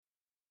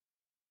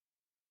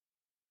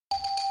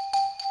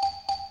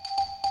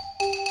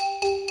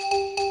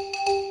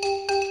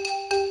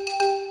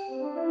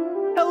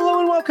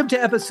Welcome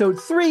to episode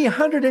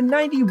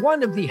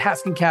 391 of the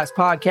Haskincast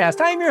podcast.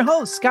 I am your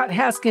host, Scott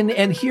Haskin,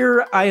 and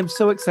here I am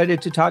so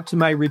excited to talk to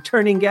my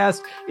returning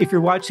guest. If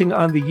you're watching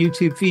on the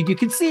YouTube feed, you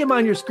can see him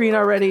on your screen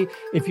already.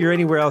 If you're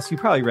anywhere else, you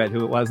probably read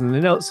who it was in the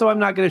notes, so I'm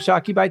not going to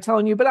shock you by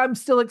telling you, but I'm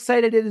still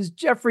excited. It is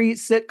Jeffrey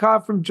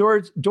Sitcov from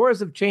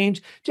Doors of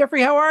Change.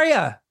 Jeffrey, how are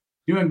you?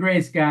 Doing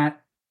great, Scott.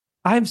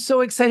 I'm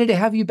so excited to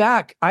have you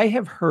back. I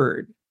have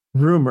heard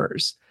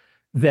rumors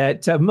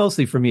that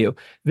mostly from you,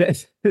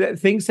 that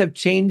things have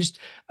changed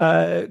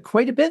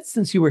quite a bit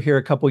since you were here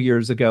a couple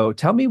years ago.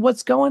 Tell me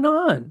what's going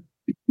on.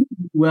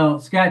 Well,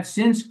 Scott,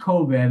 since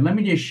COVID, let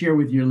me just share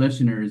with your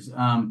listeners,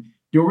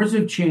 Doors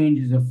of Change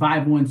is a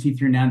 501c3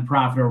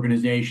 nonprofit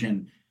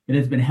organization that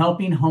has been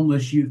helping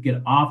homeless youth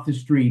get off the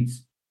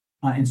streets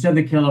in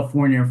Southern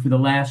California for the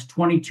last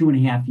 22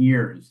 and a half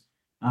years.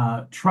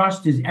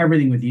 Trust is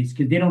everything with these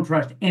because they don't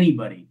trust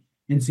anybody.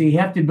 And so you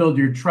have to build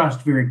your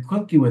trust very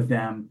quickly with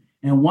them.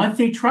 And once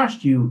they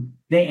trust you,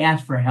 they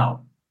ask for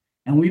help.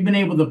 And we've been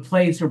able to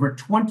place over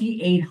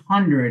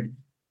 2,800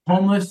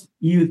 homeless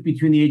youth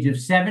between the age of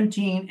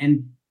 17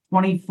 and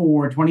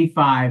 24,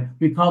 25.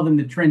 We call them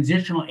the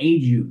transitional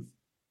age youth.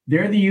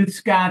 They're the youth,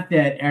 Scott,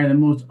 that are the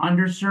most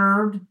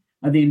underserved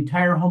of the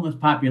entire homeless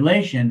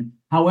population.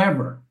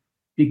 However,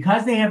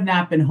 because they have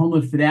not been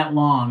homeless for that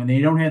long and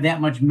they don't have that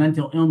much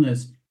mental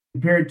illness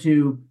compared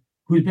to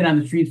who's been on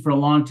the streets for a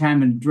long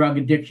time and drug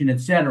addiction,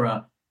 et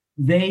cetera,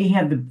 they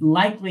have the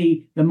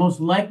most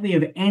likely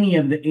of any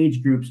of the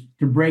age groups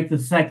to break the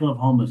cycle of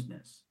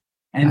homelessness.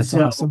 And that's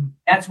so awesome.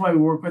 That's why we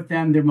work with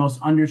them. They're most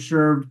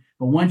underserved.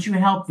 But once you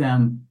help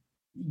them,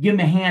 give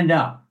them a hand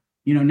up,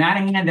 not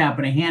a handout,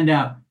 but a hand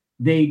up.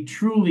 They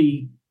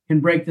truly can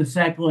break the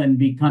cycle and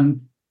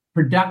become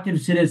productive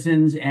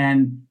citizens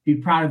and be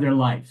proud of their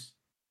lives.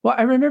 Well,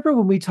 I remember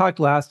when we talked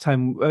last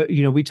time,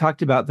 we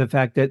talked about the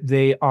fact that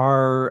they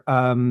are,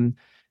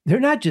 they're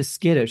not just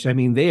skittish. I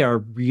mean, they are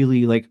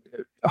really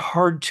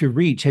hard to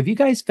reach. Have you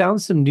guys found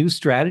some new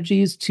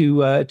strategies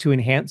to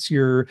enhance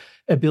your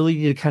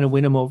ability to kind of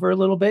win them over a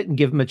little bit and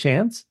give them a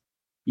chance?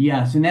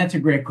 Yes, and that's a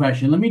great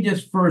question. Let me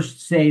just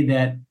first say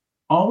that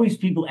always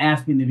people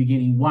ask me in the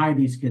beginning, why are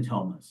these kids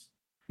homeless?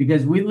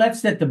 Because let's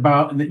set the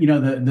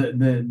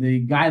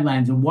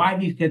guidelines of why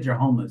these kids are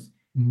homeless.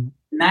 Mm-hmm.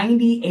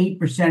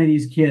 98% of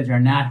these kids are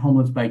not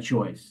homeless by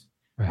choice.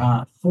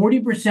 Right.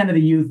 40% of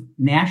the youth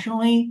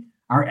nationally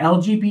are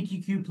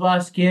LGBTQ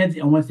plus kids,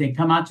 and once they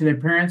come out to their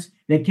parents,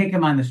 they kick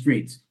them on the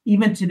streets.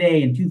 Even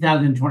today in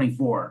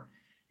 2024,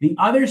 the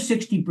other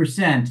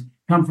 60%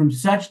 come from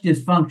such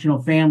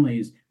dysfunctional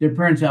families. Their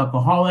parents are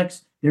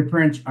alcoholics, their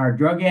parents are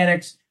drug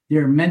addicts,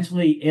 they're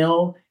mentally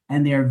ill,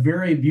 and they're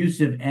very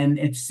abusive, and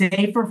it's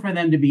safer for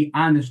them to be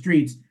on the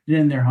streets than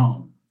in their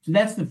home. So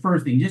that's the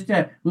first thing, just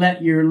to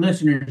let your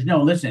listeners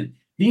know, listen,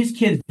 these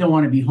kids don't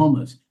want to be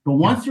homeless, but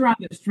once they're on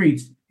the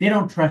streets, they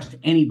don't trust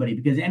anybody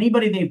because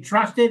anybody they've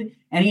trusted,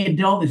 any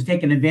adult has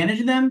taken advantage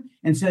of them.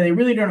 And so they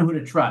really don't know who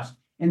to trust.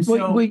 And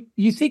so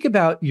you think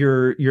about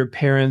your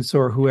parents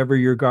or whoever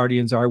your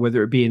guardians are,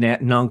 whether it be an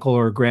aunt and uncle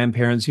or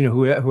grandparents,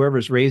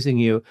 whoever's raising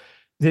you,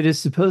 that is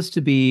supposed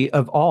to be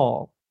of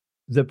all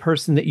the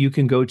person that you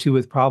can go to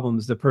with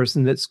problems, the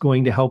person that's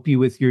going to help you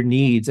with your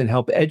needs and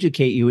help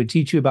educate you and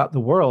teach you about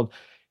the world.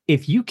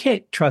 If you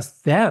can't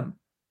trust them,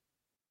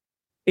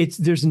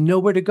 there's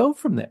nowhere to go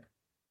from there.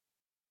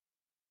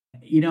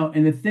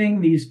 And the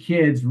thing, these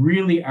kids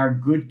really are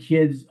good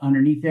kids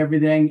underneath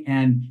everything.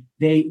 And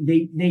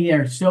they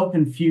are so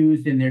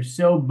confused and they're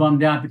so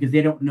bummed out because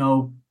they don't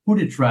know who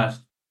to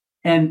trust.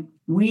 And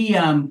we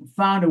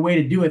found a way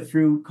to do it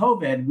through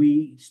COVID.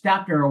 We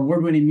stopped our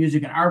award-winning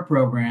music and art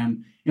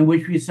program in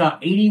which we saw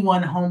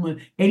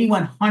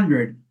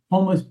 8,100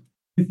 homeless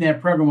youth in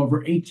that program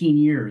over 18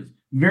 years.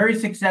 Very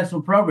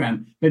successful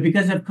program. But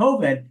because of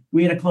COVID,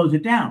 we had to close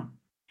it down.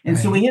 And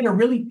so we had to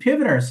really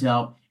pivot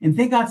ourselves and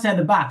think outside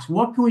the box.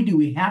 What can we do?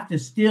 We have to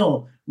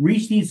still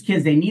reach these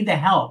kids. They need the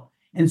help.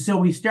 And so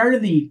we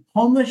started the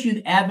Homeless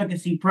Youth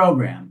Advocacy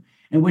Program,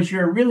 in which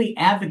we're really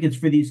advocates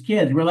for these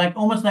kids. We're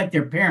almost like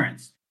their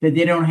parents that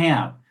they don't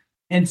have.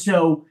 And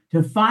so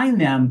to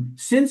find them,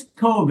 since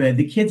COVID,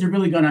 the kids have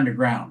really gone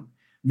underground.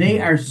 They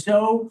are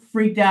so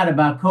freaked out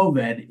about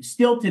COVID.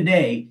 Still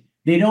today,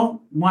 they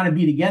don't want to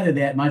be together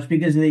that much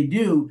because if they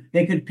do,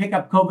 they could pick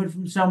up COVID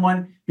from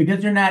someone because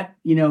they're not,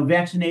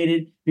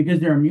 vaccinated, because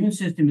their immune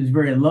system is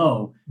very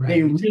low. Right.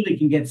 They really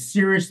can get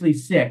seriously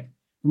sick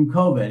from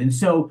COVID. And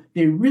so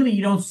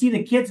you don't see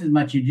the kids as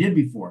much as you did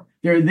before.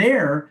 They're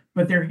there,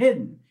 but they're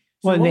hidden.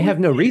 Well, and they have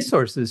no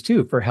resources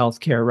too for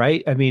healthcare,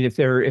 right? I mean, if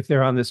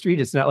they're on the street,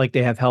 it's not like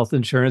they have health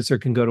insurance or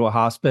can go to a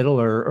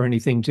hospital or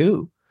anything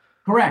too.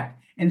 Correct.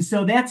 And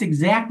so that's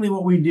exactly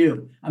what we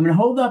do. I'm going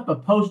to hold up a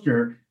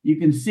poster. You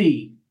can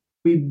see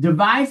we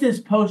devised this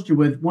poster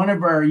with one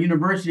of our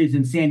universities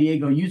in San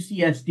Diego,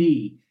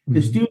 UCSD.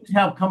 The students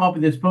helped come up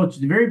with this poster.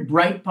 It's a very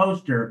bright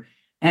poster,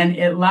 and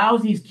it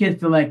allows these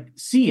kids to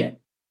see it.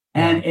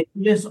 And it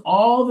lists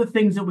all the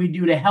things that we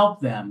do to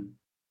help them.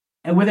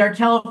 And with our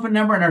telephone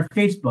number and our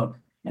Facebook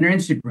and our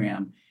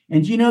Instagram.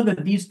 And you know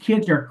that these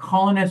kids are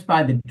calling us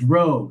by the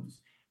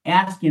droves.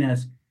 asking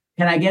us,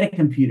 can I get a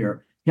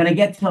computer? Can I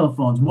get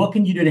telephones? What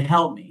can you do to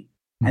help me?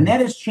 And Mhm.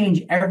 that has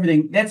changed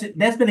everything.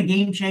 That's been a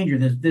game changer.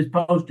 This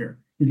poster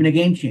has been a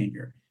game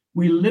changer.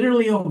 We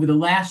literally, over the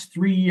last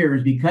 3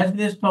 years, because of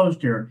this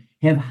poster,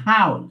 have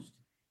housed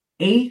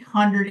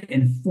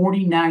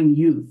 849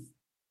 youth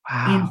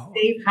in Wow.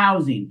 safe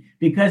housing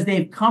because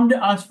they've come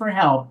to us for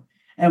help.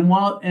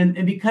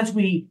 And because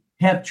we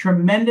have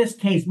tremendous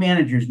case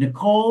managers,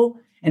 Nicole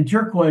and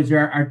Turquoise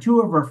are two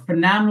of our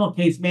phenomenal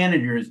case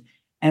managers.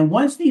 And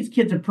once these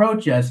kids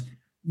approach us,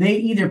 they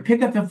either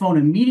pick up the phone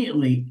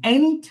immediately,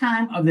 any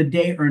time of the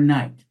day or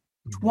night,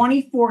 Mhm.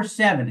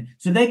 24/7.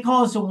 So they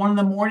call us at 1 in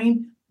the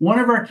morning. One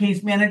of our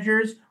case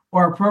managers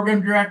or our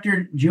program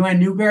director, Joanne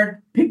Newgard,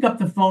 pick up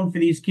the phone for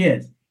these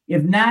kids.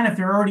 If not, if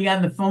they're already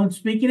on the phone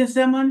speaking to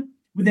someone,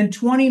 within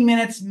 20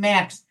 minutes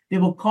max, they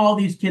will call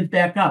these kids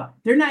back up.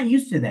 They're not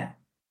used to that.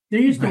 They're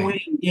used to Right.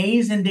 waiting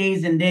days and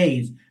days and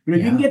days. But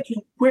if you can Yeah. get to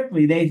them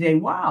quickly, they say,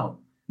 wow,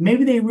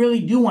 maybe they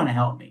really do want to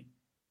help me.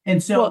 And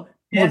Well, so well,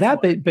 that's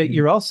that, what. but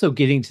you're also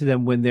getting to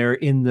them when they're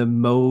in the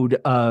mode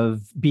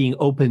of being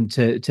open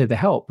to the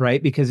help,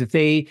 right? Because if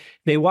they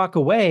walk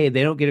away,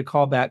 they don't get a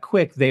call back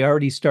quick, they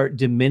already start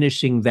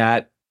diminishing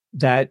that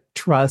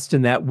trust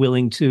and that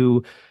willing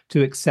to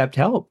accept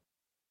help.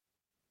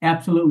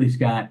 Absolutely,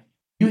 Scott.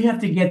 You have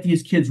to get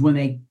these kids when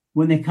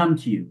they come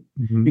to you.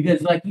 Mhm.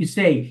 Because like you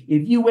say,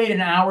 if you wait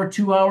an hour,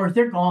 2 hours,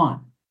 they're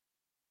gone.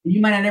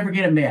 You might not ever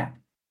get them back.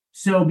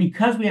 So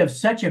because we have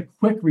such a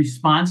quick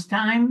response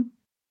time,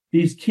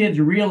 these kids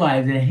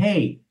realize that,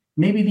 hey,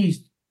 maybe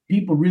these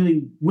people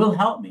really will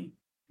help me.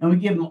 And we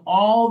give them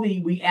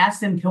we ask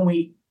them,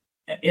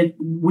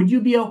 would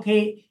you be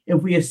okay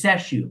if we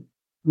assess you?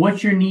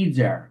 What your needs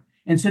are?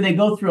 And so they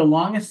go through a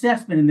long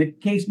assessment, and the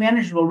case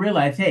manager will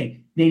realize,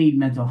 hey, they need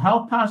mental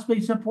health possibly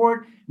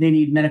support, they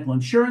need medical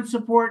insurance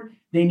support,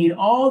 they need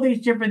all these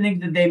different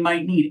things that they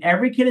might need.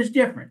 Every kid is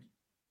different,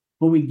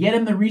 but we get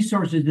them the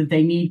resources that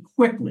they need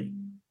quickly.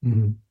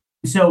 Mhm.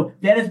 So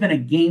that has been a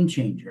game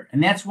changer.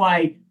 And that's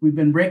why we've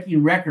been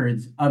breaking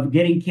records of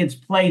getting kids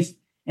placed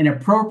in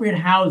appropriate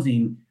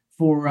housing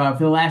for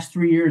the last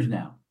 3 years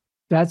now.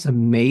 That's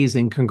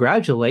amazing.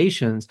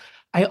 Congratulations.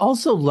 I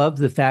also love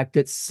the fact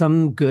that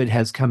some good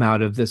has come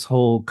out of this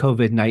whole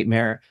COVID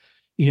nightmare.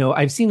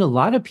 I've seen a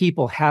lot of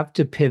people have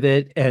to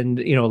pivot, and,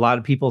 a lot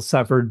of people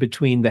suffered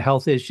between the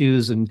health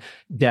issues and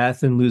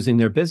death and losing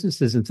their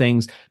businesses and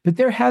things. But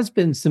there has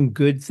been some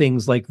good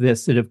things like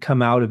this that have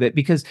come out of it,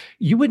 because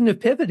you wouldn't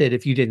have pivoted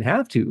if you didn't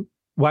have to.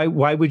 Why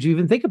would you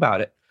even think about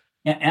it?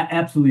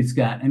 Absolutely,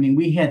 Scott. I mean,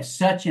 we had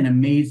such an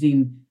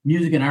amazing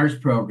music and arts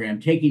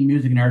program, taking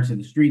music and arts to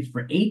the streets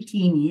for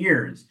 18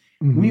 years.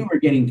 We Mhm. were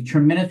getting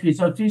tremendous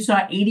results. We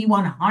saw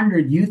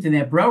 8,100 youth in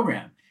that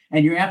program.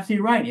 And you're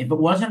absolutely right. If it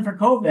wasn't for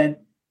COVID,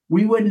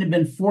 we wouldn't have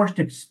been forced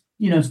to,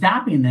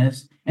 stopping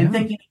this and Yeah.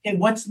 thinking, okay,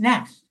 what's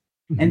next?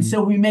 And Mhm.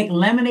 so we make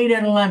lemonade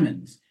out of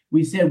lemons.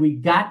 We said we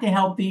got to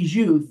help these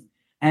youth,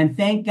 and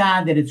thank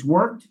God that it's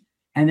worked,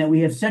 and that we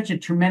have such a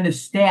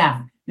tremendous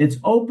staff that's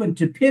open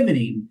to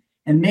pivoting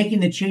and making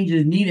the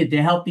changes needed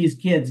to help these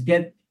kids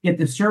get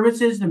the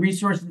services, the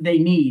resources they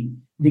need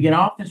to get Mhm.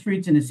 off the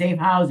streets into safe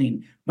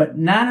housing, but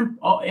not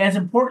as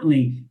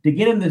importantly, to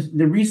get them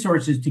the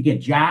resources to get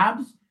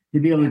jobs, to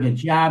be able to Yeah. get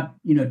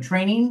job,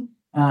 training,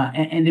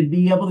 and to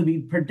be able to be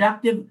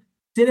productive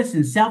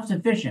citizens,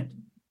 self-sufficient.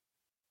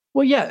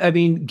 Well, yeah, I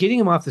mean, getting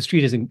them off the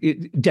street isn't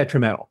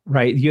detrimental,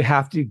 right? You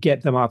have to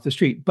get them off the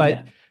street,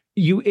 but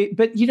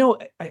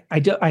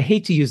Yeah. I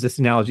hate to use this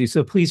analogy,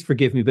 so please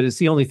forgive me, but it's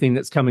the only thing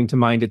that's coming to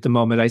mind at the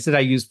moment. I said I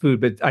use food,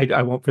 but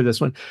I won't for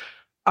this one.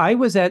 I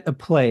was at a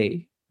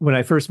play when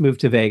I first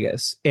moved to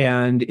Vegas,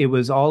 and it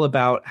was all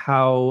about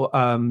how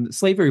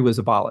slavery was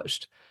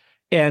abolished.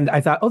 And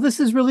I thought, oh, this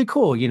is really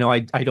cool.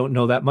 I don't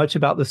know that much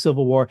about the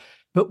Civil War,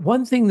 but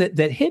one thing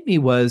that hit me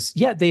was,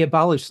 yeah, they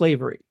abolished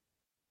slavery.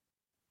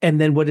 And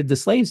then what did the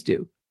slaves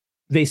do?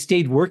 They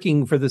stayed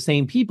working for the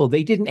same people.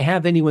 They didn't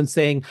have anyone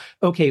saying,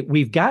 okay,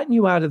 we've gotten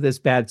you out of this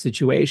bad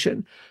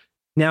situation.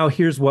 Now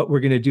here's what we're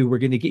going to do. We're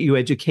going to get you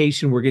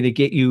education. We're going to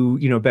get you,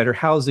 better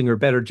housing or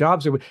better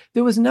jobs.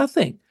 There was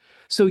nothing.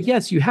 So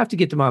yes, you have to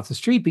get them off the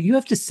street, but you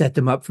have to set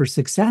them up for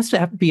success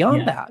beyond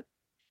Yeah. that.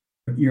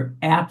 You're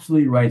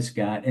absolutely right,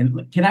 Scott.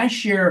 And can I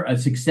share a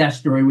success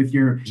story with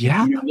your,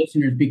 Yeah.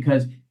 listeners?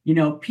 Because,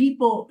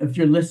 people, if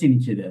you're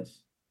listening to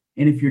this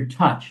and if you're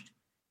touched,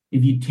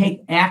 if you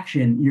take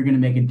action, you're going to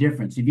make a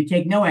difference. If you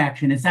take no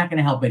action, it's not going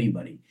to help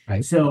anybody.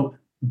 Right. So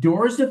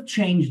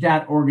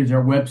doorsofchange.org is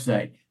our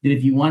website that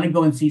if you want to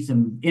go and see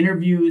some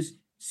interviews,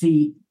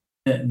 see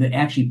the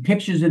actually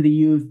pictures of the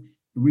youth,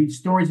 read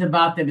stories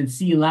about them, and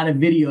see a lot of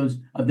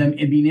videos of them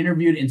being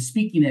interviewed and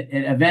speaking at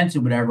events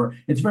or whatever.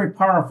 It's very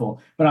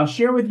powerful. But I'll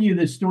share with you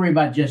the story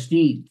about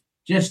Justine.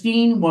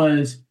 Justine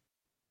was,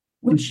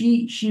 when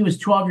she was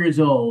 12 years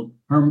old,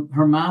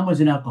 her mom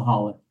was an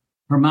alcoholic.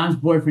 Her mom's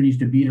boyfriend used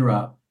to beat her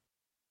up,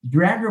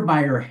 drag her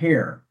by her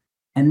hair,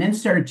 and then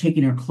started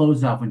taking her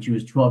clothes off when she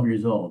was 12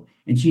 years old.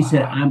 And she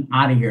said, Wow. I'm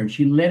out of here. And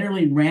she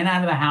literally ran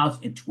out of the house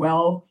at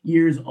 12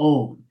 years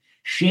old,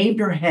 shaved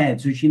her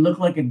head so she looked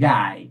like a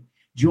guy,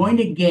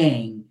 joined a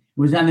gang,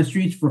 was on the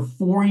streets for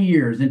 4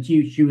 years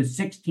until she was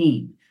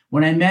 16.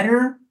 When I met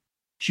her,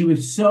 she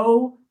was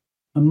so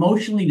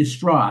emotionally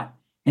distraught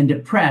and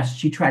depressed,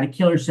 she tried to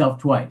kill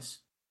herself twice.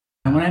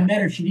 And when I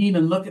met her, she didn't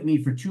even look at me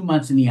for 2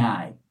 months in the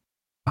eye.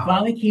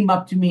 Finally came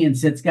up to me and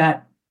said,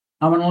 Scott,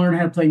 I want to learn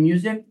how to play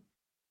music.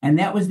 And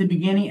that was the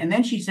beginning. And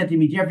then she said to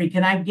me, Jeffrey,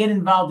 can I get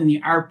involved in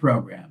the art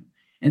program?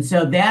 And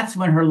so that's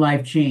when her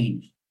life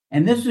changed.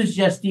 And this was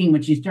Justine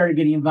when she started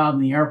getting involved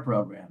in the art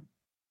program.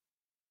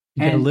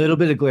 You get a little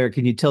bit of glare.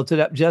 Can you tilt it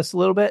up just a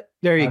little bit?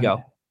 There you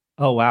go.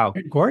 Oh, wow.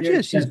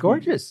 Gorgeous. She's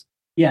gorgeous.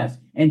 Yes.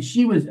 And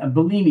she was,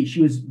 believe me,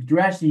 she was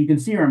dressed, and you can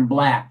see her in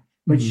black,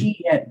 but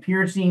she had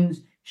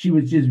piercings. She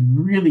was just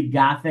really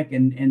gothic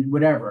and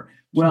whatever.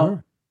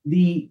 Well,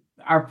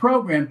 our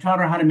program taught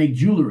her how to make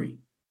jewelry.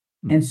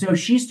 And so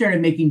she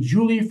started making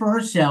jewelry for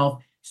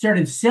herself,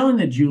 started selling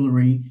the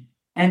jewelry,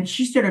 and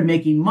she started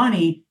making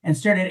money and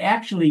started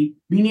actually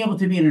being able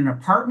to be in an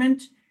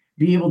apartment,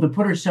 be able to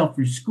put herself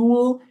through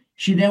school.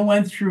 She then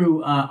went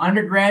through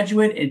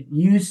undergraduate at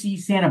UC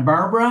Santa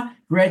Barbara,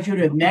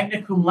 graduated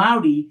magna cum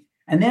laude.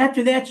 And then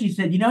after that, she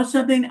said, you know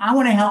something? I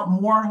want to help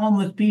more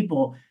homeless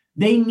people.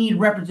 They need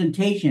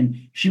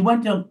representation. She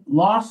went to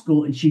law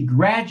school and she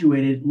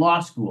graduated law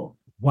school.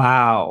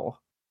 Wow.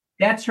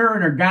 That's her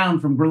in her gown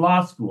from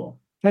law school.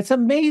 That's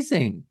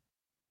amazing.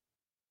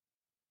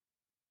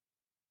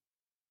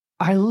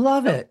 I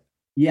love it.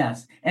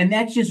 Yes. And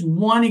that's just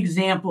one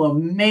example of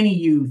many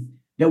youth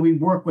that we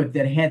work with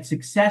that had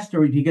success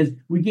stories because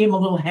we gave them a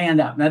little hand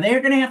up. Now,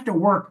 they're going to have to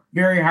work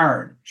very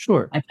hard.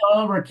 Sure. I tell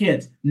all of our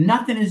kids,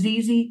 nothing is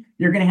easy.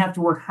 You're going to have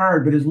to work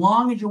hard. But as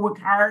long as you work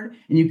hard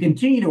and you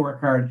continue to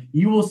work hard,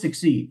 you will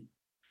succeed.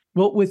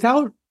 Well,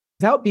 without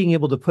being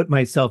able to put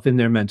myself in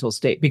their mental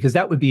state, because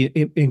that would be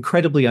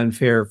incredibly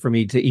unfair for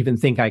me to even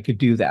think I could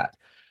do that.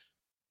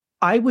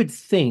 I would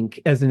think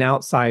as an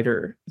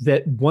outsider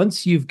that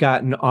once you've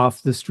gotten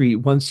off the street,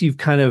 once you've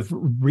kind of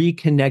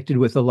reconnected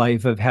with a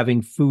life of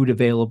having food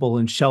available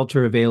and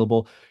shelter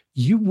available,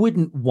 you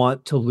wouldn't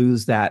want to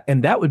lose that.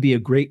 And that would be a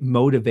great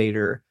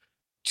motivator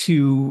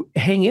to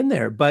hang in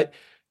there. But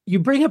you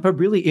bring up a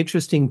really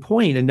interesting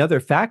point. Another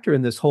factor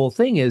in this whole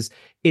thing is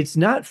it's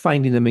not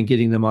finding them and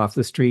getting them off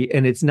the street,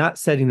 and it's not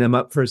setting them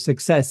up for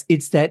success.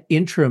 It's that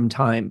interim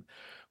time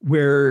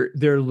where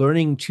they're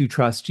learning to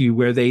trust you,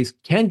 where they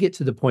can get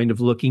to the point of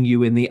looking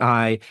you in the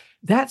eye.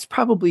 That's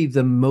probably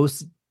the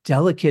most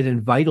delicate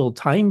and vital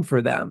time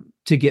for them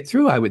to get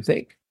through, I would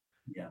think.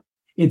 Yeah.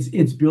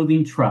 It's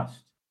building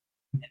trust.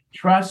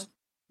 Trust,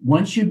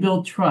 once you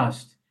build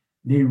trust,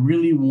 they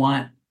really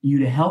want you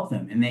to help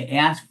them, and they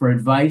ask for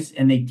advice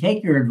and they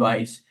take your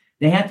advice.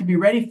 They have to be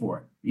ready for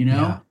it, you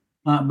know?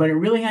 Yeah. But it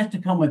really has to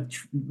come with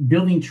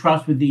building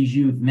trust with these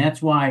youth. And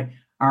that's why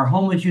our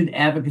homeless youth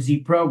advocacy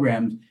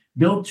programs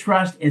build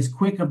trust as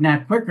quick, if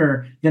not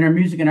quicker, than our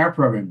music and art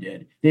program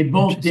did. They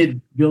both did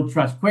build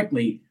trust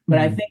quickly, but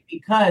I think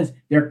because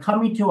they're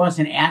coming to us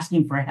and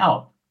asking for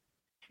help,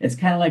 it's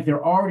kind of like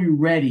they're already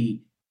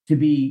ready to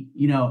be,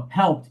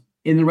 helped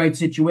in the right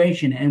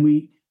situation. And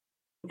we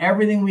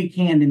everything we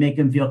can to make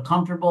them feel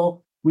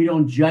comfortable. We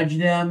don't judge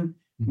them.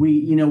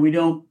 We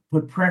don't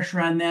put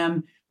pressure on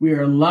them. We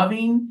are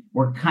loving.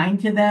 We're kind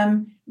to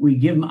them. We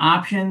give them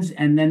options,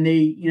 and then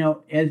they,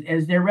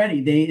 as they're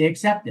ready, they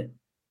accept it.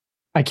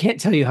 I can't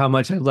tell you how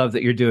much I love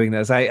that you're doing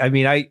this. I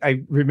mean,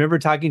 I remember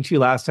talking to you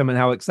last time and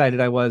how excited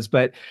I was,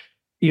 but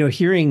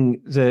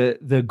hearing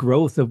the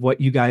growth of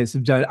what you guys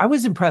have done, I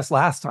was impressed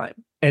last time.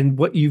 And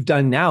what you've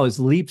done now is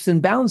leaps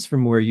and bounds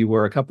from where you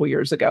were a couple of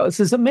years ago. This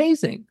is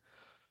amazing.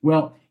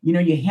 Well,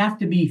 you have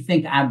to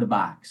think out of the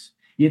box.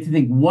 You have to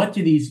think, what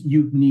do these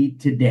youth need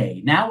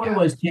today? Not what it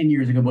was 10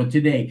 years ago, but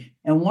today.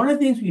 And one of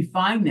the things we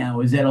find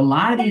now is that a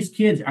lot of these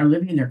kids are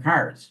living in their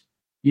cars.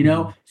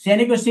 San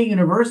Diego State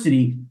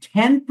University,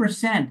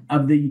 10%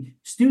 of the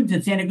students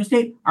at San Diego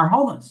State are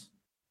homeless.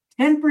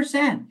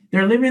 10%.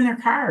 They're living in their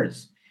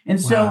cars. And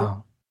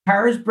so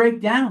cars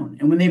break down.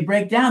 And when they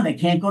break down, they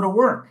can't go to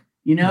work.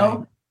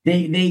 Right.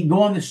 They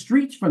go on the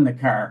streets from the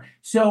car.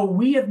 So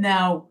we have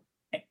now,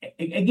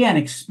 again,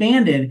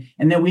 expanded,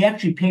 and that we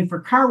actually pay for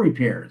car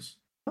repairs.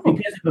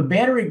 Because if a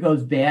battery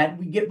goes bad,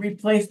 we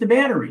replace the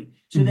battery.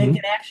 So they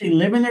can actually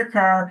live in their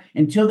car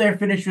until they're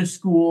finished with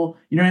school,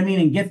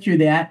 and get through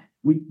that.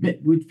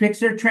 We fix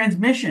their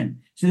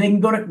transmission so they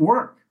can go to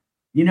work.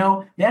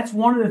 That's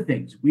one of the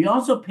things. We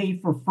also pay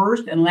for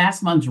first and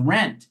last month's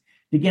rent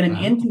to get them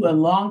into a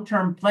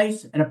long-term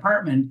place, an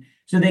apartment,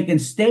 so they can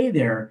stay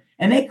there.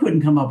 And they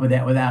couldn't come up with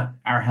that without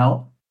our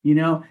help,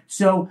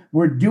 So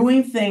we're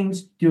doing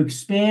things to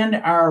expand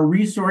our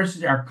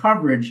resources, our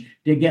coverage,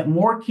 to get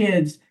more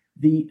kids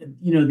the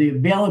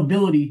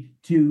availability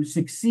to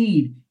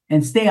succeed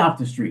and stay off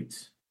the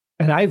streets.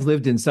 And I've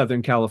lived in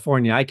Southern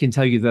California. I can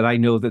tell you that I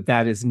know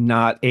that is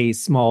not a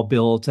small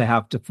bill to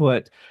have to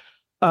foot.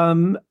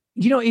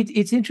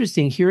 It's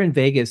interesting. Here in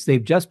Vegas,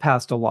 they've just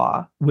passed a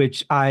law,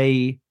 which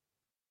I'm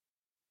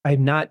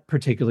not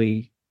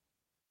particularly,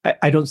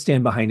 I don't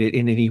stand behind it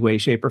in any way,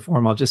 shape, or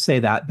form. I'll just say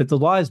that. But the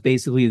law is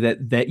basically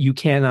that you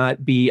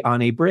cannot be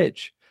on a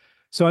bridge.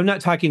 So I'm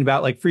not talking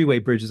about like freeway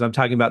bridges. I'm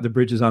talking about the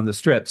bridges on the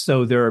strip.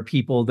 So there are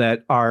people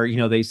that are,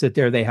 they sit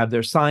there, they have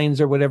their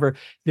signs or whatever.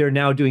 They're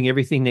now doing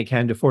everything they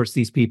can to force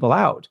these people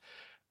out.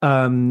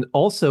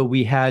 Also,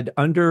 we had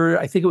under,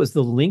 I think it was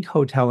the Link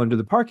Hotel under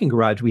the parking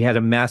garage, we had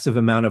a massive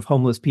amount of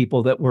homeless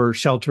people that were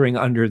sheltering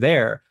under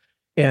there.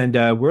 And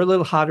we're a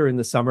little hotter in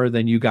the summer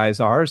than you guys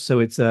are, so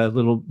it's a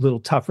little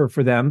tougher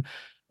for them.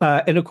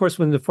 And of course,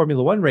 when the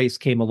Formula One race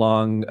came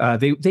along,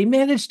 they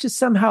managed to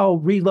somehow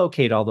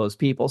relocate all those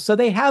people. So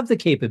they have the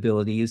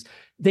capabilities.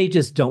 They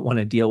just don't want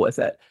to deal with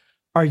it.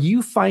 Are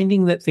you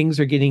finding that things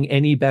are getting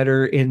any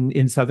better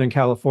in Southern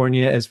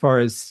California as far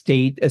as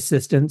state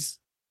assistance?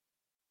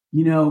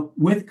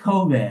 With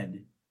COVID,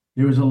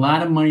 there was a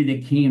lot of money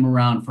that came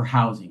around for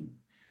housing.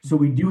 So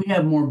we do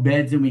have more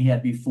beds than we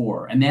had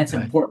before, and that's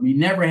Okay. important. We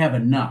never have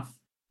enough,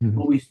 Mhm.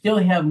 but we still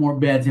have more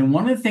beds. And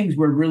one of the things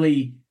we're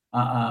really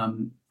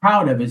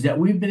proud of is that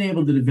we've been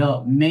able to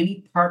develop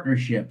many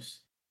partnerships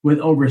with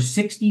over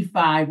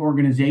 65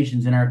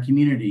 organizations in our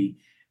community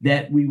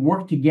that we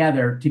work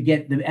together to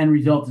get the end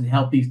result to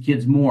help these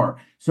kids more.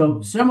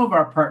 So some of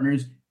our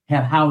partners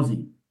have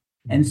housing.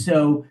 And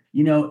so,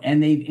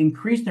 and they've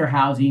increased their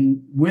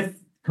housing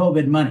with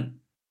COVID money.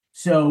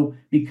 So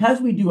because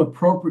we do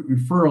appropriate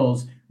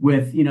referrals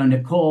with,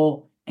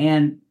 Nicole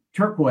and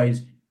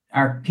Turquoise,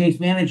 our case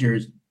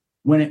managers,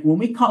 when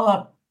we call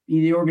up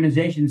the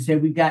organization and say,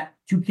 we've got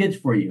 2 kids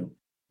for you,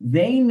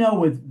 they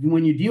know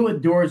when you deal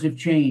with Doors of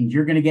Change,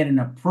 you're going to get an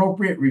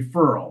appropriate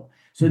referral.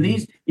 So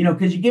these,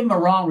 because you give them a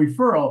wrong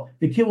referral,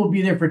 the kid will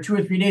be there for 2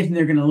 or 3 days and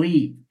they're going to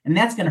leave. And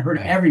that's going to hurt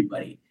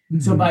everybody.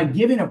 So by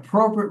giving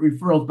appropriate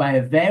referrals, by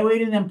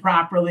evaluating them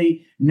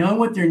properly, knowing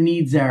what their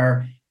needs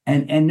are,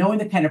 and knowing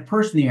the kind of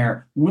person they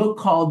are, we'll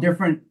call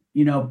different,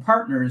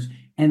 partners,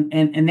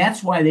 and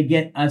that's why they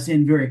get us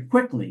in very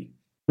quickly.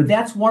 But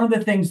that's one of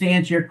the things to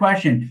answer your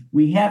question.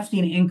 We have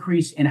seen an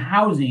increase in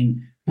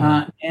housing,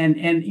 and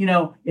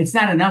it's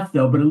not enough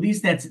though. But at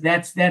least that's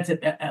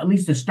at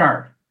least a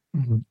start.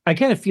 I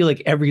kind of feel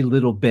like every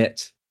little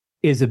bit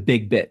is a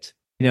big bit.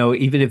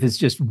 Even if it's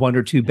just 1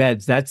 or 2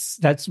 beds,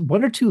 that's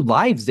 1 or 2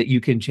 lives that you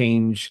can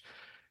change.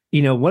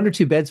 1 or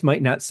 2 beds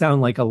might not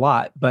sound like a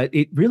lot, but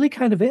it really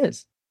kind of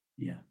is.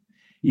 Yeah.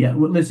 Yeah.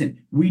 Well,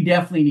 listen, we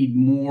definitely need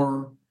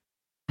more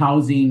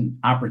housing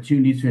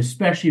opportunities,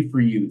 especially for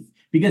youth.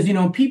 Because,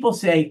 people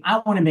say, I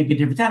want to make a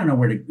difference. I don't know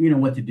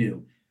what to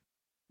do.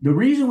 The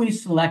reason we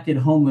selected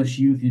homeless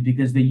youth is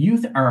because the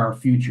youth are our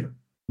future.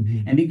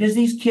 Mm-hmm. And because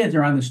these kids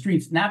are on the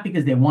streets, not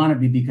because they want to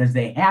be, because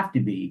they have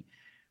to be,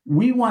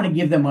 we want to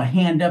give them a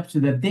hand up so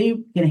that they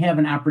can have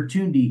an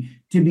opportunity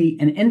to be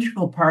an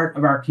integral part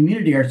of our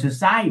community, our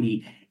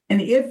society.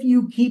 And if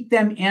you keep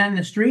them in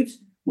the streets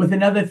with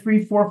another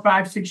 3, 4,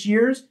 5, 6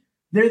 years,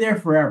 they're there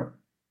forever.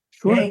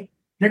 Sure. Okay?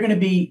 They're going to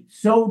be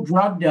so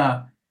drugged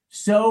up,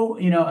 so,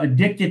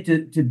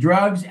 addicted to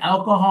drugs,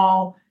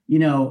 alcohol,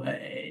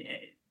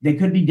 they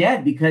could be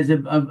dead because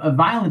of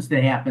violence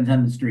that happens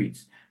on the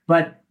streets.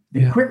 But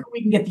the quicker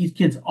we can get these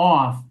kids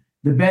off,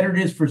 the better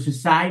it is for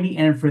society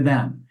and for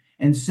them.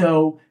 And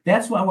so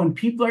that's why when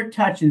people are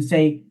touched and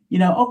say,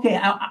 okay,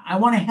 I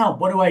want to help,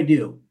 what do I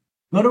do?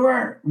 Go to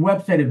our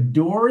website of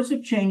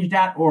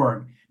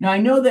doorsofchange.org. Now, I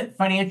know that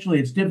financially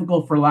it's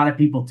difficult for a lot of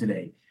people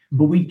today,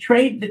 but we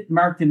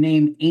trademarked the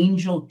name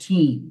Angel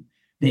Team.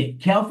 The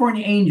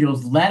California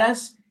Angels let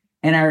us,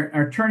 and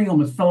our attorney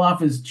almost fell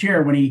off his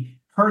chair when he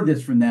heard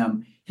this from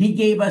them. He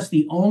gave us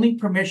the only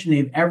permission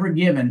they've ever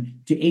given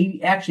to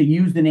actually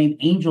use the name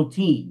Angel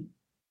Team,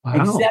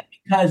 except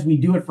because we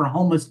do it for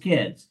homeless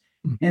kids.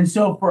 And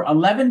so for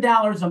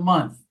 $11 a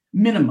month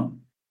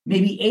minimum,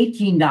 maybe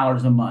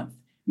 $18 a month,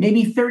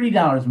 maybe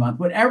 $30 a month,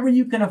 whatever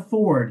you can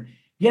afford,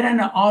 get on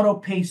an auto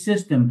pay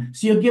system.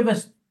 So you'll give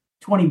us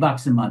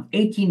 $20 a month,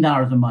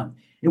 $18 a month.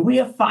 If we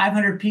have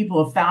 500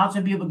 people,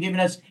 1,000 people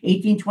giving us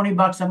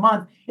 $20 a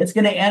month, it's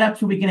going to add up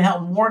so we can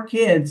help more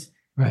kids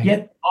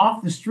get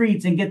off the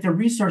streets and get the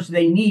resources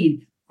they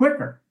need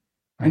quicker.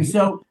 Right. And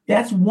so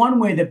that's one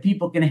way that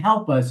people can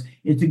help us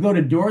is to go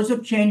to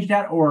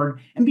doorsofchange.org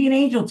and be an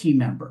Angel Team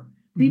member.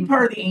 Be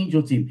part of the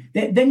Angel Team.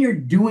 Then you're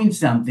doing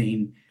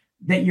something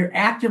that you're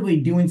actively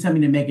doing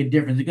something to make a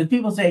difference. Because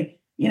people say,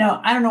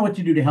 I don't know what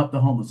to do to help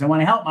the homeless. I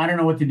want to help. I don't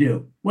know what to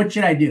do. What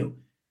should I do?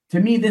 To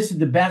me, this is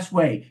the best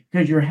way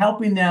because you're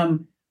helping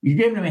them. You're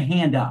giving them a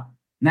hand up,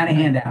 not a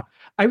hand out.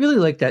 I really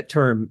like that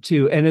term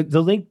too. And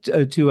the link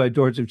to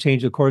Doors of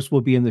Change, of course,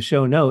 will be in the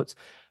show notes.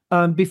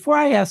 Before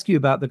I ask you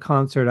about the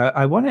concert,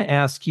 I want to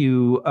ask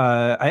you,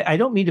 I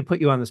don't mean to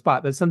put you on the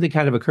spot, but something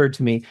kind of occurred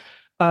to me.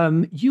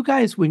 You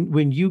guys,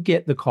 when you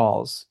get the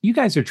calls, you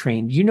guys are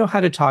trained. You know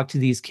how to talk to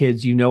these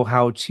kids. You know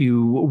how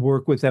to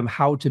work with them,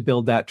 how to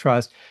build that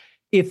trust.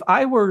 If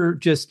I were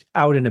just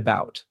out and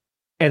about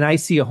and I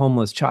see a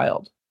homeless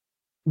child,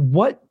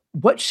 what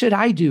should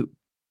I do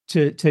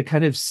to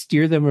kind of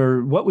steer them,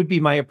 or what would be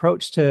my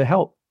approach to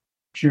help?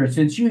 Sure.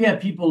 Since you have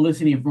people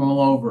listening from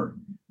all over,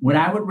 what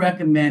I would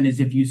recommend is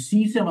if you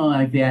see someone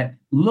like that,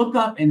 look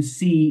up and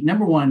see,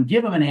 number one,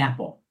 give them an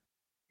apple.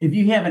 If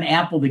you have an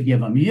apple to give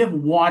them, you have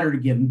water to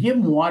give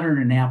them water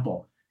and an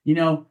apple.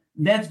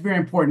 that's very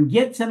important.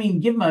 Get something,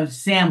 give them a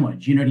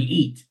sandwich, to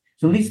eat.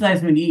 So at least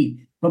let them to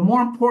eat. But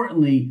more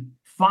importantly,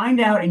 find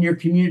out in your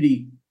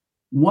community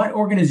what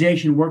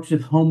organization works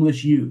with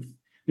homeless youth.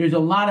 There's a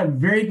lot of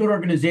very good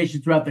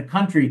organizations throughout the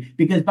country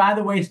because, by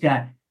the way,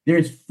 Scott,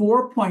 there's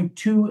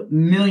 4.2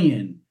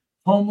 million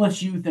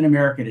homeless youth in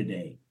America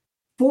today.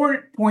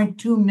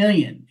 4.2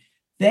 million.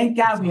 Thank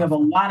God we have a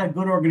lot of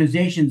good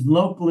organizations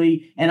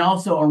locally and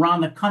also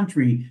around the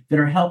country that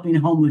are helping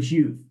homeless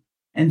youth.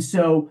 And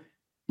so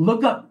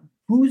look up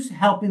who's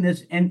helping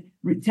this and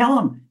tell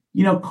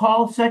them,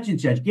 call such and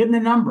such, give them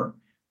the number.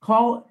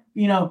 Call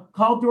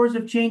Doors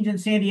of Change in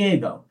San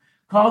Diego.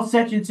 Call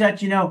such and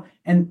such,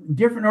 and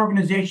different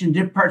organizations,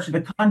 different parts of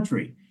the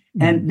country.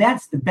 And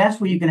that's the best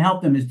way you can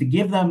help them is to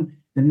give them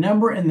the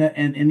number and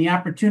the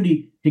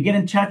opportunity to get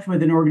in touch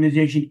with an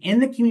organization in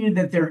the community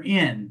that they're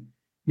in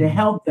to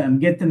help them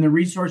get them the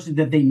resources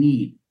that they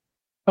need.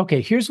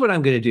 Okay, here's what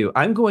I'm going to do.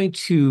 I'm going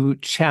to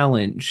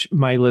challenge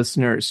my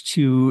listeners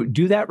to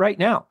do that right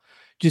now.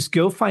 Just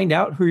go find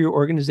out who your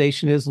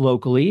organization is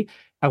locally.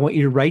 I want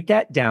you to write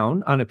that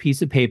down on a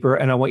piece of paper,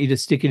 and I want you to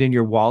stick it in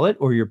your wallet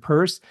or your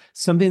purse,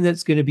 something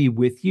that's going to be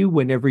with you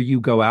whenever you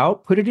go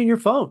out. Put it in your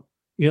phone.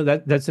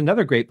 That's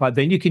another great pod.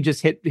 Then you can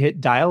just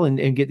hit dial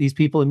and get these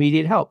people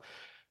immediate help.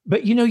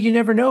 But, you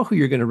never know who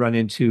you're going to run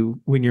into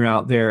when you're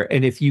out there.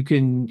 And if you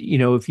can,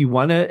 if you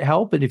want to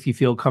help and if you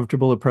feel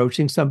comfortable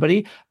approaching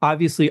somebody,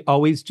 obviously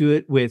always do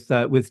it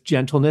with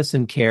gentleness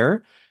and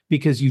care,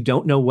 because you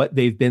don't know what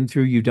they've been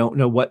through. You don't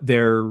know what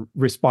their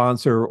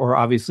response or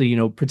obviously,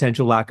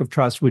 potential lack of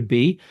trust would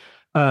be.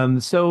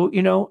 But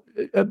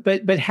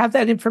have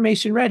that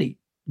information ready.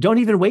 Don't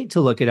even wait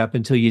to look it up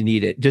until you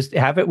need it. Just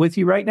have it with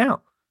you right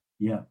now.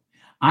 Yeah.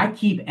 I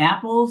keep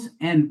apples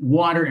and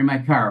water in my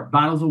car,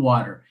 bottles of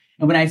water.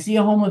 And when I see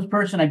a homeless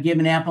person, I give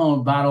an apple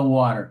and a bottle of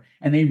water,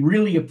 and they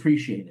really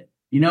appreciate it.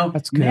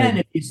 That's good. Then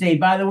if you say,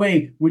 by the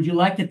way, would you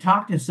like to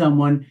talk to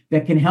someone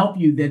that can help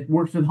you that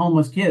works with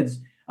homeless kids?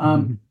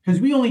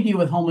 Because we only deal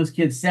with homeless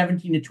kids,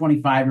 17 to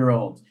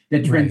 25-year-olds,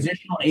 that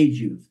transitional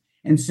age youth.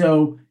 And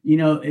so,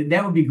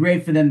 that would be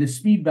great for them to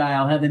speed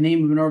dial, have the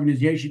name of an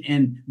organization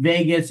in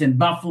Vegas and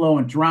Buffalo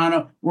and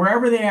Toronto,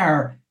 wherever they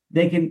are.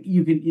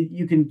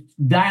 You can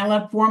dial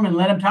up for them and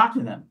let them talk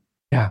to them.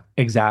 Yeah,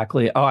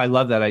 exactly. Oh, I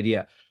love that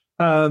idea.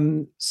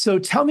 So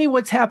tell me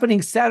what's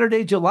happening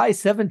Saturday, July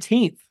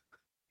 17th.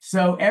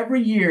 So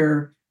every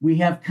year we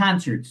have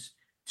concerts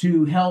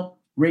to help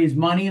raise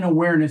money and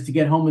awareness to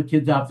get homeless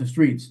kids off the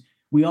streets.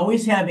 We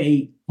always have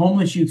a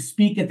homeless youth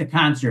speak at the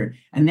concert,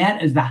 and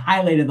that is the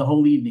highlight of the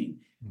whole evening.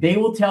 They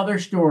will tell their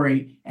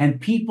story,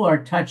 and people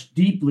are touched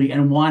deeply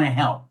and want to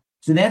help.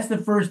 So that's the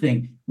first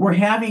thing. We're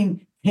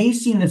having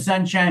Hasty and the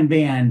Sunshine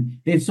Band.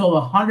 They've sold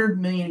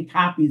 100 million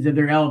copies of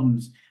their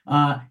albums,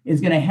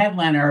 is going to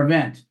headline our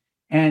event.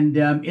 And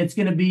it's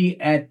going to be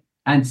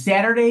on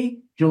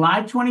Saturday,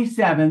 July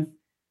 27th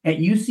at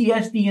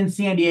UCSD in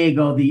San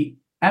Diego, the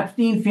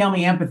Epstein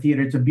Family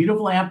Amphitheater. It's a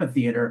beautiful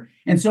amphitheater.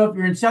 And so if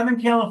you're in Southern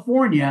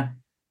California,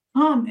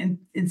 come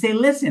and say,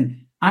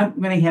 listen, I'm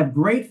going to have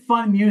great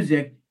fun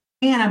music,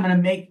 and I'm going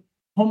to make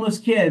homeless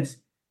kids,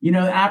 the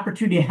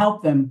opportunity to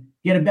help them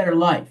get a better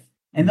life.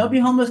 And there'll be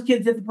homeless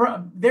kids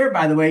there,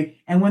 by the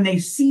way. And when they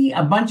see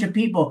a bunch of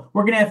people,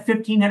 we're going to have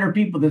 1,500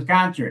 people at this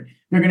concert.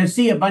 They're going to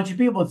see a bunch of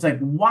people. It's like,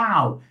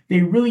 wow,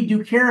 they really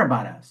do care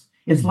about us.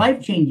 It's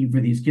life-changing for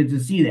these kids to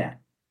see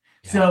that.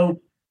 Yeah.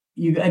 So,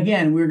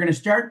 we're going to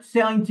start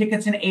selling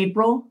tickets in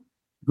April.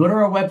 Go to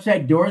our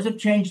website,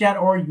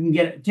 doorsofchange.org. You can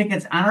get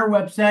tickets on our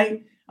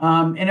website.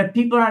 And if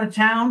people are out of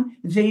town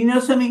and say,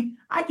 something,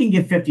 I can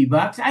give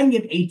 $50. I can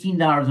give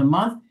 $18 a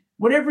month.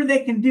 Whatever they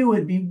can do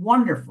would be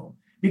wonderful.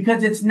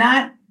 Because it's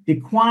not the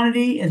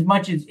quantity as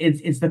much as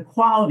it's the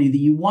quality that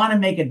you want to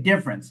make a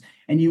difference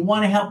and you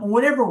want to help in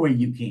whatever way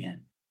you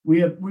can.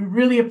 We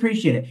really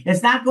appreciate it.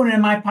 It's not going in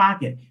my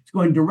pocket. It's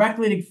going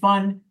directly to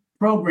fund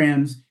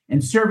programs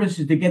and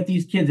services to get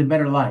these kids a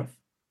better life.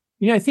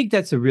 I think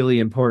that's a really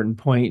important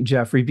point,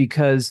 Jeffrey,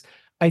 because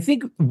I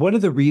think one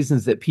of the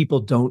reasons that people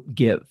don't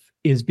give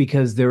is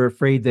because they're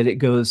afraid that it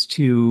goes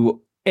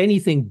to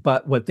anything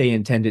but what they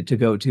intended to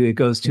go to. It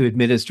goes to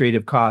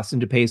administrative costs and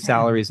to pay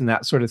salaries and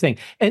that sort of thing.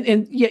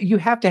 And yeah, you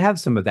have to have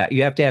some of that.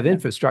 You have to have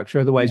infrastructure,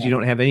 otherwise you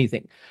don't have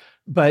anything.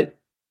 But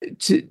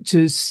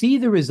to see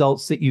the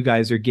results that you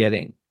guys are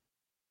getting,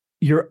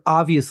 you're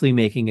obviously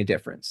making a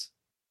difference.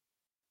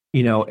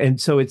 And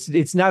so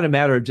it's not a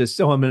matter of just,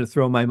 I'm going to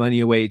throw my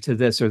money away to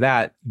this or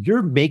that.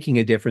 You're making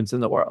a difference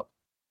in the world.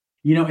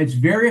 It's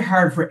very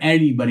hard for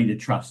anybody to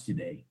trust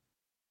today.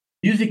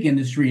 Music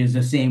industry is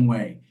the same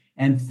way.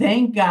 And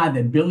thank God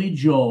that Billy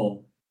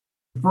Joel,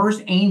 the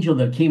first angel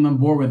that came on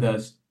board with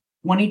us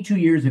 22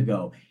 years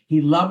ago, he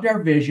loved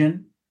our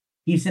vision.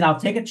 He said, I'll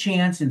take a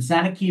chance and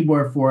sign a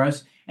keyboard for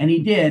us. And he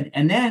did.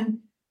 And then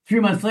 3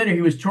 months later,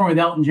 he was touring with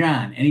Elton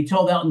John. And he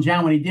told Elton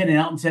John when he did, and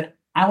Elton said,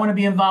 I want to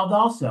be involved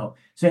also.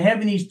 So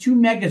having these two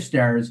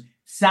megastars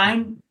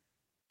sign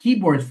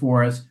keyboards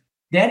for us,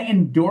 that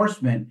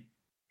endorsement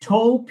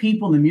told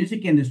people in the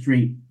music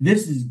industry,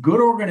 this is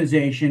good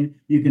organization.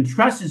 You can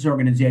trust this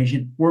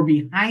organization. We're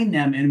behind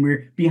them and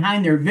we're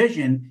behind their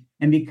vision.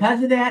 And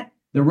because of that,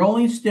 the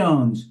Rolling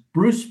Stones,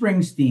 Bruce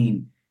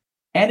Springsteen,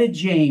 Etta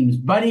James,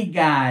 Buddy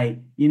Guy,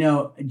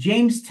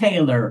 James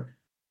Taylor,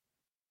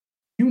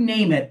 you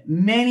name it,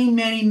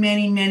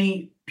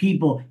 many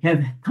people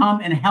have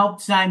come and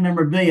helped sign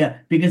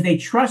memorabilia because they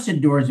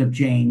trusted Doors of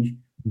Change.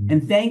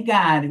 And thank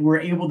God we're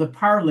able to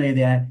parlay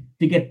that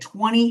to get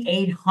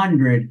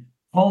 2,800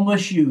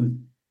 homeless youth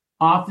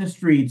off the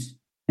streets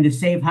and to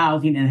save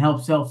housing and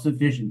help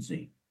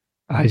self-sufficiency.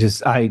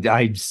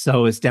 I'm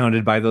so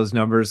astounded by those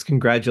numbers.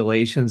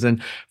 Congratulations.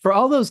 And for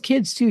all those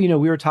kids too,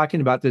 we were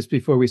talking about this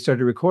before we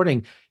started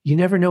recording. You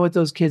never know what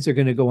those kids are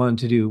going to go on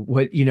to do.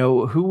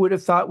 Who would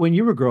have thought when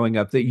you were growing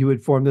up that you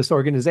would form this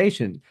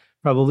organization?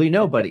 Probably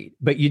nobody,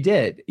 but you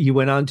did. You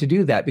went on to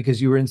do that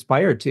because you were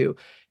inspired to.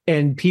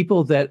 And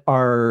people that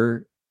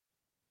are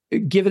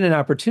given an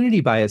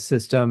opportunity by a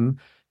system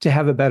to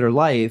have a better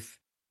life,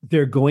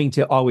 they're going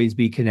to always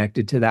be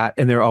connected to that.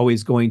 And they're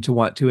always going to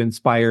want to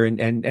inspire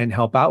and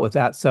help out with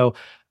that. So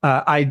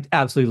I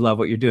absolutely love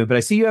what you're doing. But I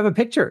see you have a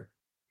picture.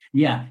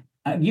 Yeah.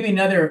 I'll give you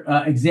another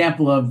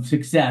example of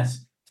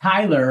success.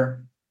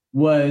 Tyler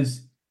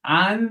was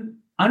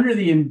under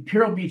the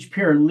Imperial Beach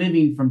Pier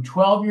living from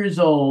 12 years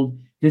old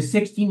to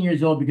 16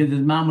 years old because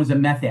his mom was a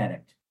meth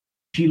addict.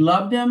 She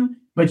loved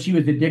him, but she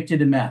was addicted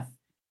to meth.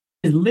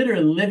 He was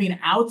literally living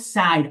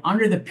outside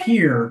under the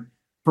pier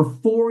for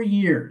 4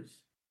 years.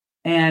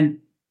 And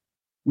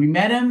we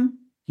met him.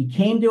 He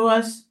came to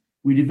us.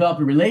 We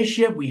developed a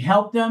relationship. We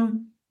helped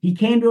him. He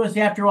came to us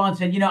after a while and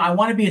said, I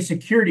want to be a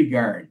security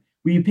guard.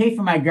 Will you pay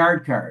for my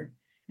guard card?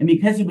 And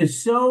because he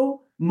was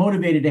so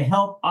motivated to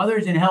help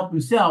others and help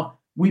himself,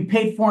 we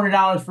paid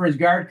 $400 for his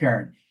guard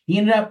card. He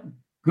ended up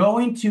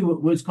going to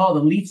what's called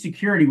Elite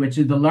Security, which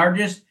is the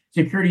largest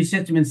security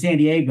system in San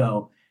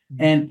Diego.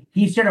 And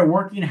he started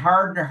working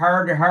hard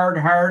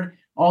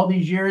all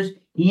these years.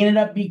 He ended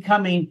up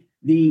becoming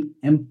the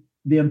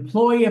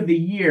employee of the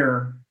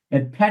year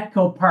at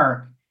Petco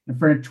Park in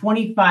front of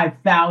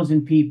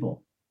 25,000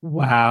 people.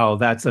 Wow,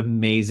 that's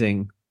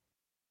amazing.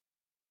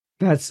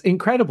 That's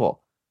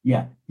incredible.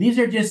 Yeah. These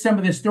are just some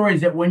of the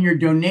stories that when your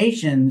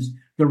donations,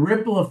 the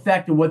ripple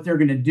effect of what they're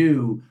going to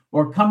do,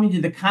 or coming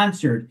to the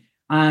concert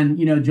on,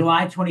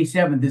 July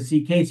 27th to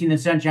see Casey and the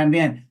Sunshine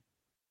Band,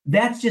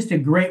 that's just a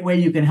great way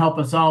you can help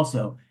us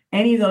also.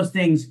 Any of those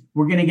things,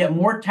 we're going to get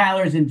more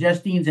Tylers and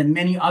Justines and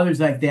many others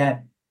like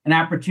that an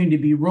opportunity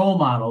to be role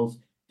models,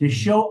 to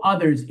show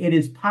others it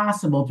is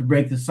possible to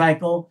break the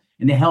cycle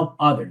and to help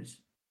others.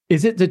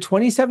 Is it the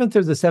 27th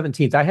or the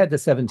 17th? I had the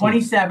 17th.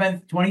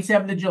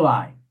 27th of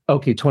July.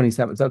 Okay,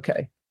 27th.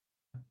 Okay.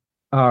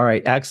 All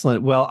right,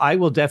 excellent. Well, I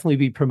will definitely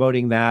be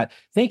promoting that.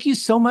 Thank you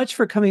so much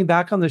for coming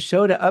back on the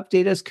show to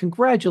update us.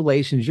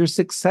 Congratulations. Your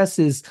success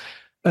is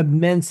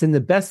immense. And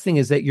the best thing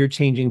is that you're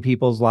changing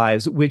people's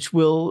lives, which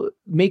will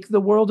make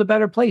the world a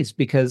better place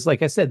because,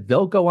 like I said,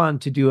 they'll go on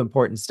to do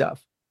important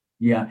stuff.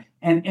 Yeah.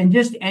 And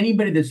just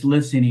anybody that's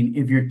listening,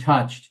 if you're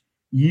touched,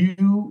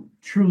 you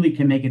truly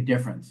can make a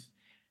difference.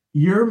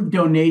 Your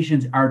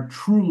donations are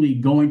truly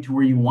going to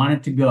where you want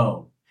it to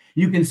go.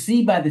 You can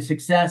see by the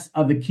success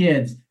of the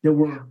kids that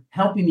we're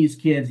helping these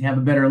kids have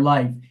a better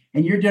life.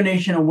 And your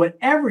donation of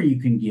whatever you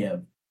can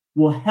give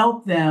will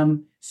help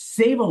them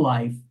save a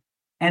life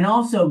and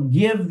also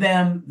give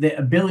them the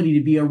ability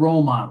to be a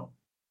role model,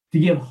 to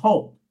give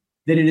hope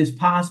that it is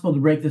possible to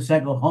break the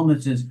cycle of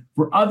homelessness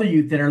for other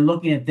youth that are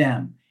looking at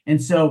them.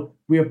 And so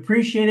we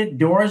appreciate it.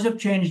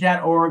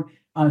 Doorsofchange.org.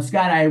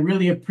 Scott, I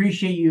really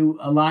appreciate you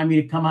allowing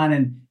me to come on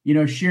and,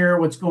 share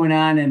what's going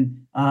on.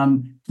 And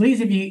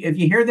please, if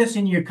you hear this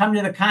and you come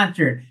to the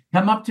concert,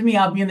 come up to me.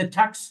 I'll be in the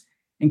tux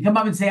and come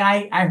up and say,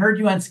 I heard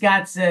you on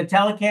Scott's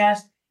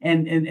telecast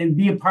and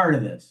be a part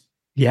of this.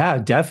 Yeah,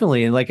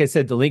 definitely. And like I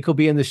said, the link will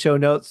be in the show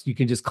notes. You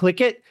can just click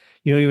it.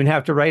 You don't even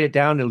have to write it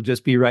down. It'll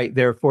just be right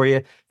there for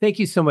you. Thank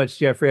you so much,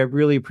 Jeffrey. I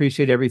really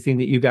appreciate everything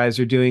that you guys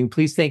are doing.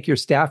 Please thank your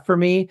staff for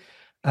me.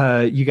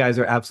 You guys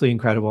are absolutely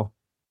incredible.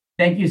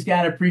 Thank you,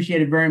 Scott. I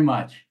appreciate it very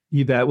much.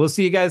 You bet. We'll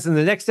see you guys in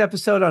the next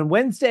episode on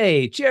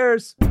Wednesday.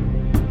 Cheers.